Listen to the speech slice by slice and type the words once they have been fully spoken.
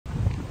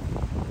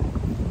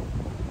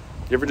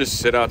You ever just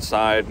sit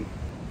outside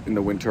in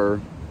the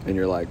winter and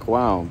you're like,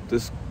 wow,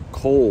 this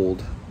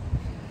cold.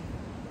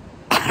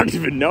 I don't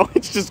even know,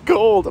 it's just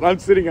cold. And I'm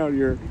sitting out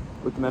here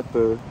looking at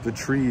the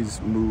trees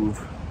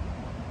move.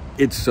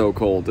 It's so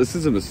cold. This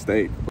is a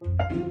mistake.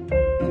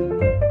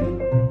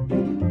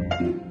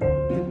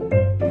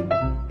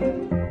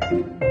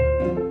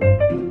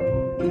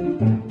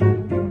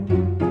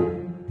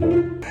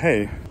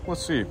 Hey,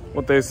 let's see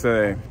what they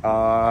say.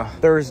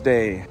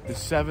 Thursday, the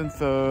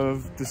 7th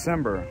of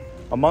December.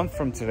 A month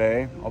from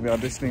today, I'll be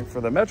auditioning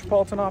for the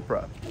Metropolitan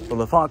Opera, for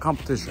the fall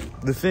competition.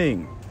 The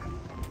Thing.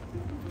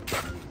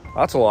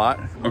 That's a lot.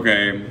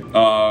 Okay,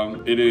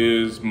 it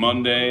is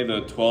Monday,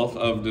 the 12th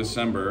of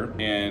December,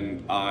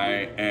 and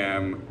I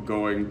am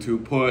going to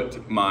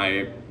put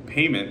my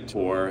payment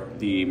for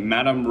the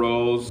Madame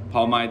Rose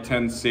Palmai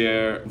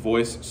Tensier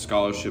Voice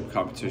Scholarship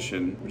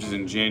Competition, which is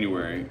in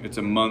January. It's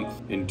a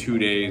month and 2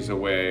 days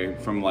away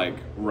from like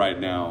right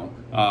now.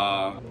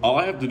 All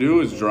I have to do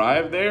is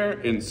drive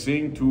there and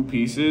sing 2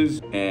 pieces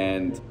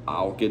and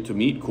I'll get to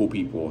meet cool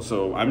people.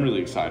 So I'm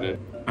really excited.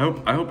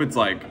 I hope it's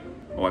like,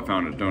 oh, I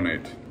found it,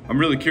 donate. I'm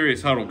really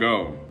curious how it'll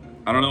go.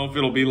 I don't know if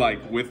it'll be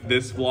like with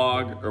this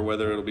vlog or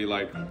whether it'll be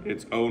like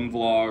its own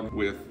vlog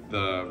with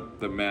the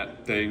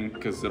Met thing,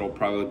 because it'll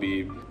probably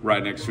be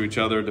right next to each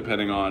other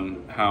depending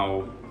on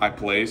how I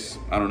place.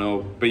 I don't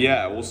know, but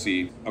yeah, we'll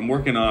see. I'm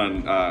working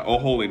on Oh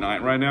Holy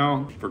Night right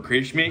now for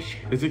Christmas.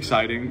 It's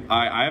exciting.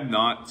 I have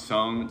not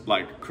sung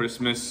like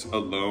Christmas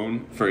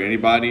alone for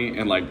anybody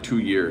in like 2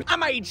 years. I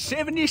made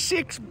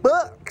 $76.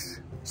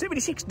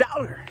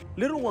 $76.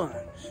 Little ones.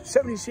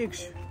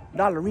 $76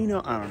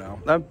 dollarino. I don't know.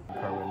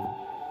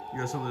 You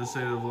got something to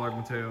say to the vlog,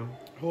 Mateo?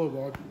 Hello,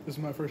 vlog. This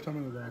is my first time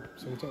in the vlog,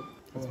 so what's up?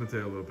 It's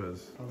Mateo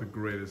Lopez, the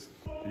greatest.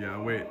 Yeah,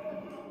 wait.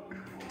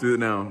 Do it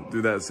now.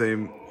 Do that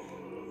same.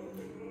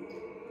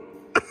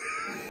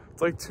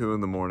 It's like 2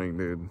 in the morning,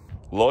 dude.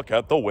 Look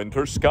at the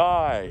winter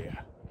sky.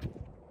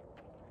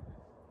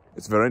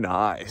 It's very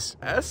nice.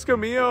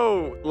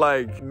 Escamillo,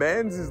 like,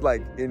 Men's is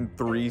like in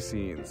 3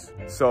 scenes.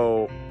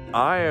 So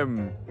I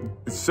am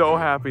so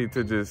happy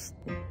to just,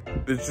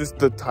 it's just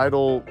the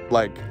title,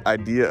 like,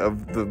 idea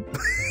of the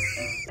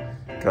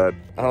cut.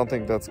 I don't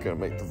think that's gonna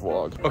make the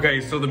vlog.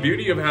 Okay, so the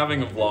beauty of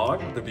having a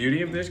vlog, the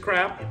beauty of this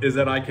crap is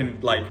that I can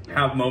like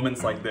have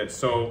moments like this.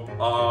 So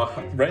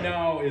right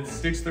now it's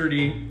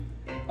 6:30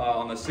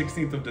 on the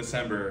 16th of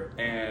December,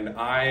 and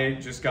I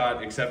just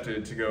got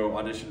accepted to go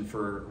audition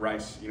for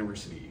Rice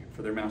University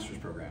for their master's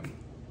program.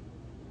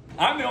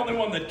 I'm the only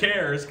one that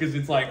cares because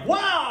it's like,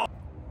 wow!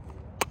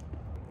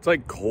 It's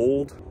like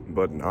cold,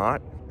 but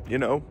not, you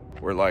know?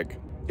 Where like,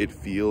 it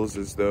feels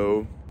as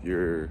though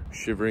you're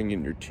shivering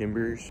in your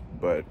timbers,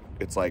 but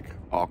it's like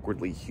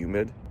awkwardly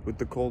humid with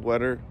the cold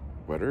weather.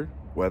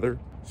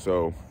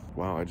 So,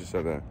 wow, I just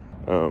said that.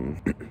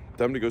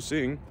 Time to go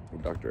sing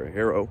with Dr.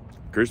 Aharo.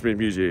 Christmas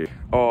music.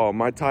 Oh,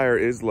 my tire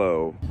is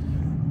low.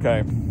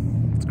 Okay,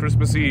 it's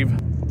Christmas Eve,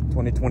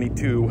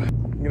 2022.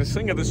 I'm gonna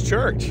sing at this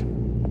church.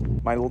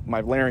 My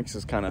larynx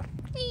is kind of,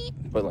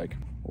 but like,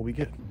 what we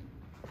get?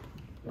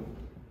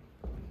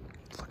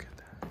 Look at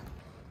that.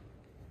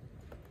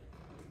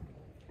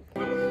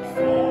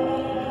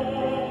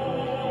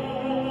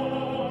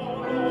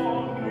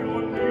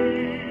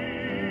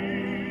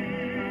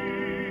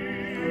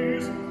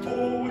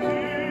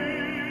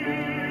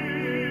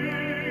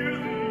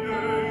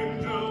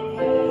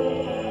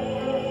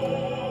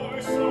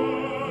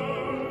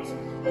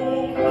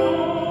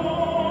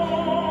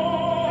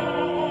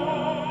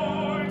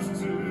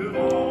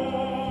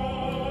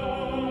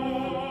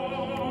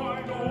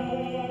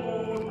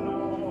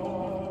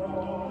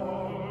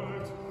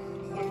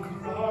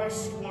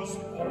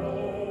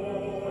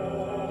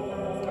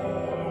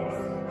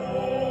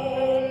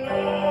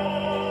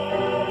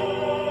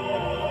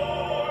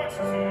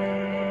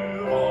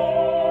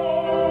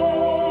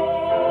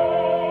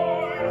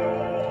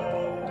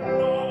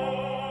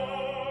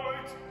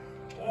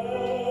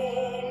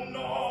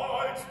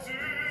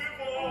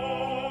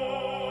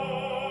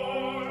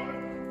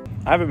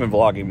 I haven't been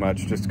vlogging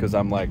much just because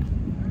I'm like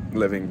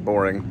living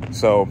boring,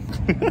 so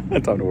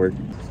time to work.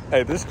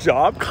 Hey, this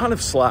job kind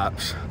of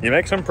slaps. You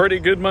make some pretty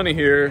good money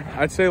here.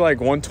 I'd say like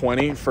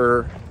 120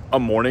 for a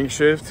morning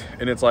shift,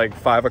 and it's like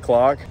 5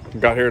 o'clock.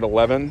 Got here at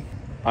 11.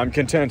 I'm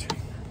content.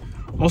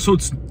 Also,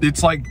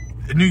 it's like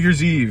New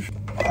Year's Eve.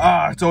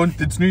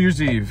 It's New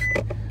Year's Eve.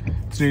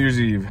 It's New Year's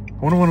Eve. I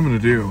wonder what I'm gonna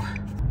do.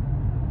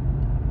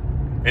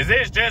 Is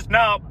this just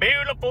not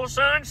beautiful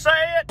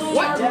sunset?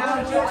 What?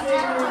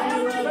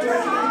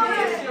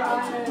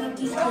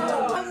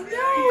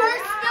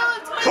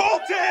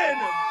 Colton!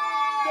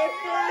 The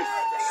first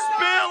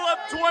spill of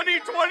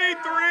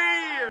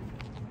 2023!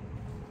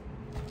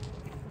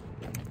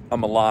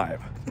 I'm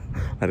alive.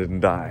 I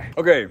didn't die.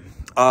 Okay,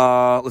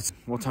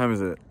 what time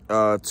is it?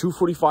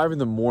 2:45 in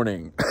the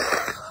morning.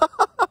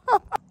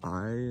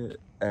 I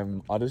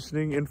am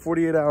auditioning in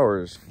 48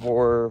 hours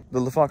for the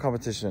Le Font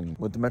competition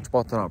with the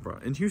Metropolitan Opera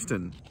in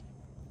Houston.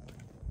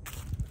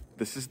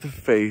 This is the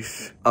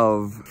face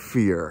of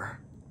fear.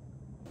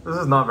 This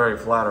is not very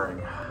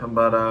flattering,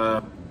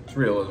 but It's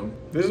realism.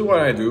 This is what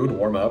I do to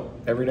warm up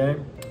every day,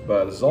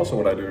 but this is also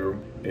what I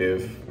do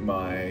if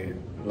my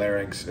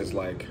larynx is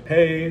like,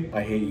 hey,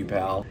 I hate you,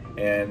 pal,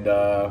 and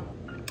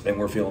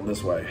we're feeling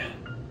this way.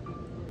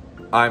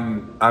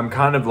 I'm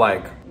kind of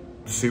like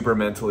super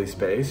mentally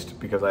spaced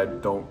because I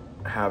don't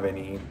have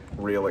any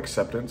real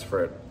acceptance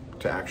for it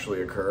to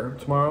actually occur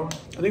tomorrow.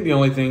 I think the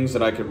only things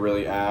that I could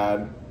really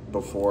add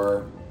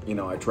before, you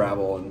know, I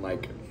travel and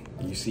like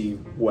you see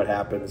what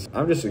happens,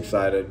 I'm just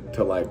excited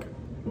to like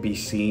be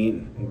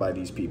seen by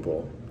these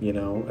people, you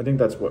know? I think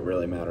that's what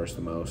really matters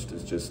the most,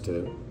 is just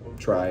to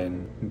try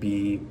and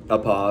be a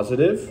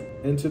positive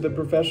into the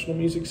professional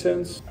music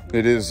sense.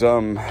 It is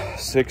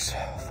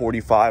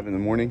 6:45 in the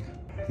morning.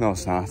 No,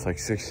 it's not. It's like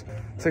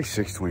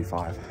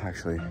 6:25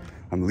 actually.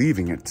 I'm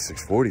leaving at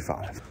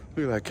 6:45.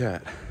 Look at that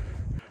cat.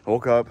 I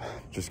woke up,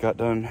 just got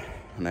done,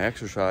 and I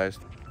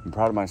exercised. I'm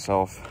proud of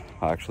myself.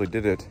 I actually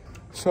did it.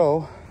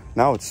 So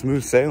now it's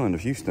smooth sailing to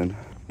Houston.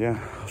 Yeah,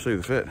 I'll show you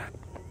the fit.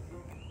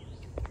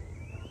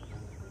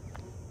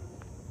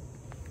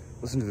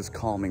 Listen to this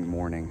calming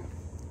morning.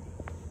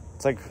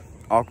 It's like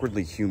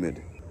awkwardly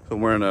humid. So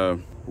I'm wearing a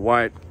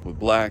white with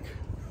black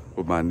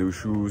with my new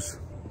shoes.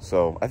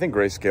 So I think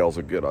grayscale is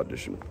a good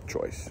audition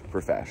choice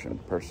for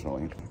fashion,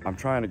 personally. I'm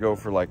trying to go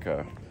for like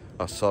a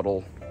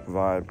subtle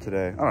vibe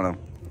today. I don't know.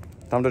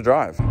 Time to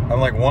drive.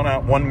 I'm like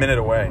 1 minute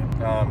away.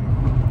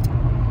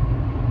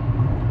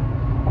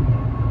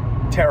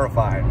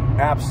 Terrified,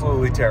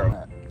 absolutely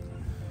terrified.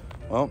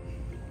 Well,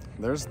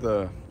 that's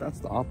the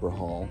Opera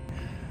Hall.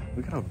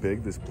 Look at how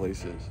big this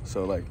place is.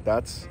 So like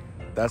that's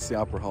the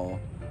Opera Hall.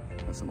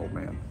 That's an old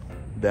man.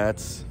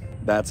 That's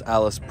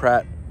Alice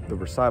Pratt, the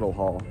recital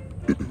hall,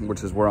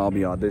 which is where I'll be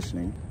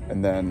auditioning.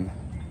 And then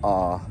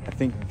I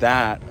think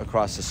that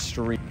across the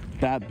street,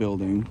 that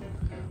building,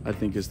 I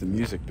think is the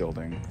music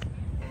building.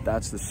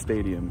 That's the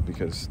stadium,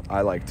 because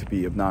I like to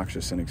be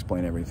obnoxious and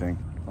explain everything.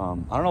 I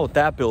don't know what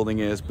that building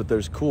is, but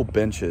there's cool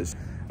benches.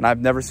 And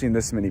I've never seen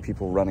this many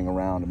people running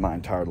around in my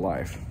entire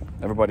life.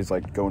 Everybody's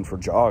like going for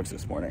jogs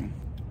this morning.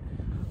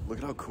 Look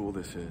at how cool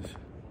this is.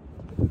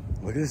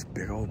 Look at this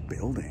big old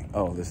building.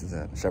 Oh, this is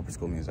it. Shepherd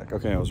School Music.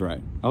 Okay, I was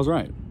right. I was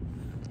right.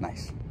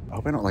 Nice. I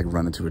hope I don't like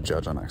run into a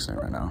judge on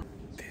accident right now.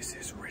 This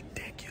is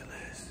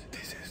ridiculous.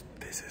 This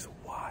is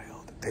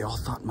wild. They all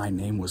thought my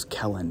name was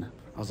Kellen.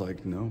 I was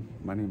like, no,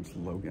 my name's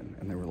Logan.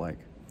 And they were like,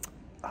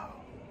 oh,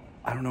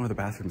 I don't know where the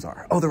bathrooms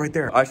are. Oh, they're right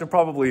there. I should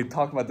probably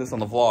talk about this on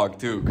the vlog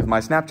too, because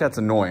my Snapchat's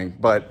annoying,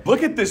 but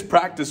look at this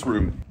practice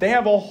room. They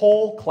have a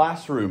whole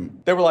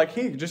classroom. They were like,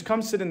 hey, just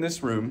come sit in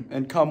this room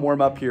and come warm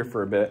up here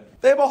for a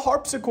bit. They have a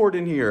harpsichord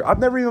in here. I've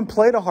never even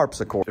played a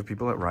harpsichord. If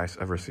people at Rice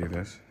ever see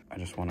this, I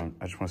just want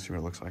to see what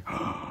it looks like.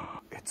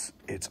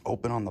 It's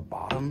open on the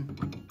bottom.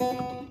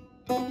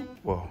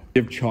 Whoa.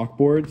 They have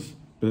chalkboards,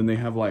 but then they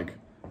have like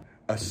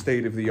a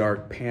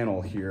state-of-the-art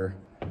panel here.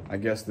 I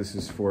guess this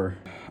is for,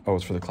 oh,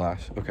 it's for the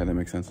class. Okay, that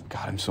makes sense.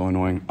 God, I'm so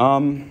annoying. Look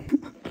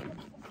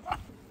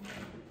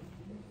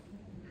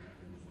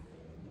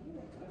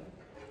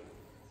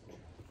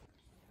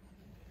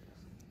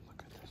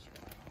at this.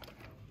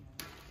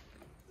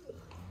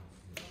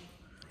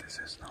 This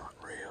is not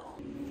real.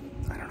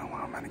 I don't know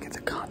how I'm gonna get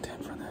the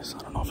content for this. I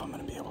don't know if I'm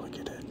gonna be able to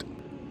get it.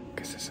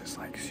 Because this is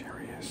like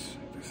serious.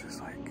 This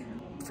is like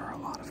for a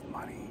lot of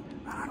money.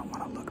 I don't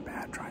want to look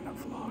bad trying to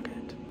vlog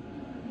it.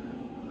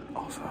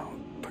 Also,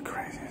 the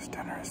craziest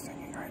tenor is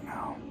singing right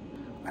now.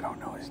 I don't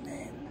know his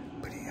name,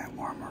 but he had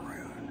more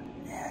maroon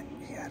and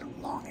he had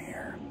long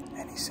hair,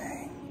 and he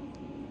sang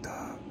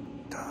the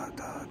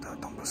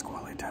Don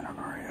Pasquale tenor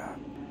aria,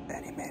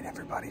 and he made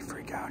everybody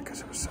freak out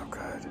because it was so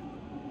good.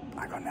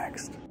 I go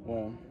next.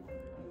 Well,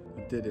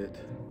 I did it.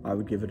 I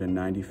would give it a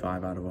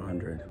 95 out of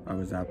 100. I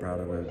was that proud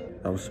of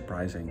it. That was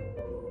surprising.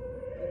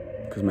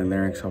 Because my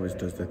larynx always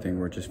does the thing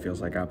where it just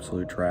feels like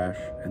absolute trash,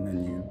 and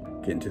then you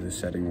get into the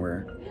setting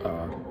where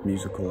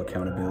musical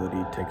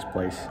accountability takes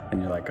place,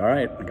 and you're like, all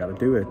right, I gotta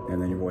do it, and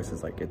then your voice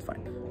is like, it's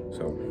fine.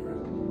 So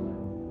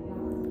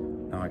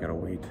now I gotta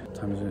wait. What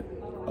time is it?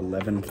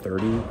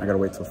 11:30. I gotta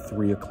wait till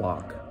 3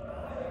 o'clock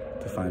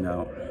to find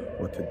out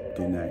what to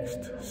do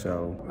next.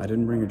 So I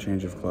didn't bring a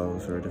change of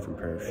clothes or a different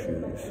pair of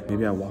shoes.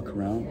 Maybe I walk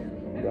around,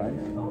 right?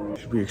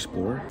 Should we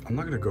explore? I'm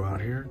not gonna go out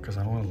here because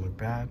I don't want to look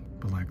bad,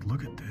 but like,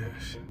 look at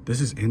this.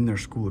 This is in their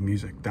school of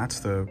music. That's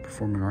the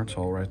performing arts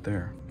hall right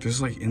there. Just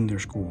like in their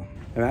school.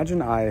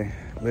 Imagine I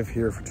live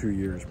here for 2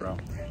 years, bro.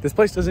 This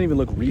place doesn't even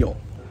look real.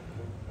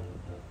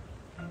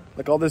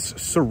 Like all this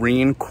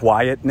serene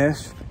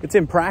quietness, it's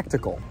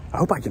impractical. I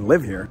hope I can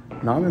live here.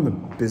 Now I'm in the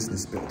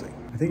business building.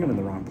 I think I'm in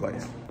the wrong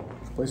place.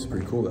 This place is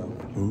pretty cool though.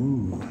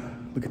 Ooh,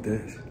 look at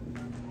this.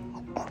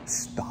 Oh,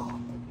 stop.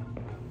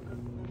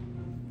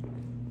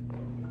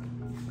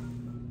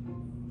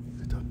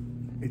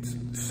 It's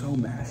so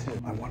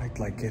massive. I want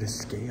to like get a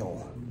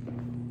scale.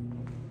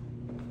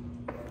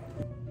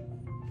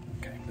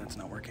 Okay, that's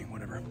not working,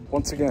 whatever.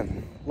 Once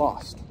again,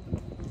 lost.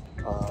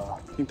 I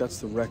think that's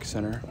the rec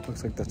center.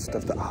 Looks like that's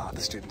stuff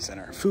the student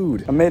center.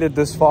 Food. I made it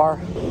this far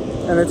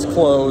and it's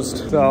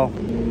closed. So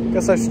I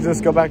guess I should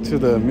just go back to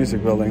the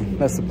music building.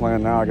 That's the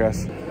plan now, I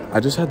guess. I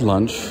just had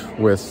lunch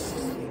with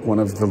one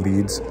of the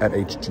leads at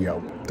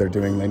HGO. They're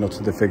doing Les Notes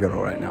de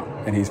Figaro right now,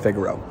 and he's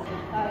Figaro.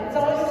 It's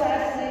always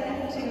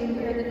fascinating to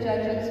hear the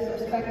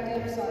judges'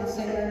 perspectives on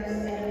singers,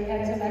 and we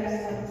had some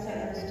excellent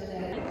singers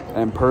today.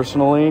 And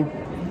personally,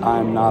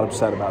 I'm not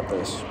upset about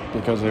this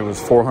because it was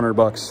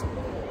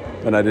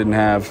 $400 that I didn't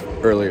have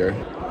earlier.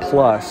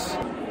 Plus,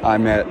 I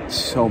met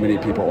so many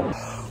people.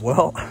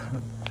 Well,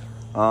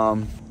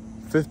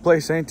 5th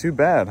place ain't too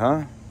bad,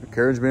 huh?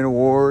 Encouragement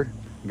award.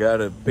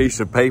 Got a piece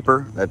of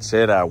paper that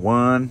said I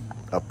won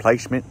a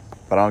placement,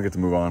 but I don't get to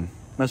move on.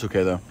 That's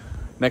okay though.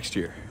 Next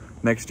year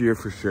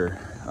for sure.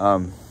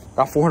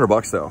 Got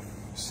 $400 though.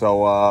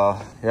 So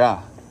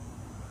yeah,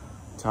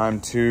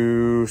 time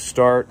to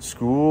start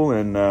school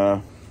and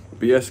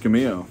be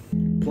Escamillo.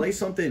 Play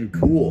something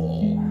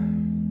cool.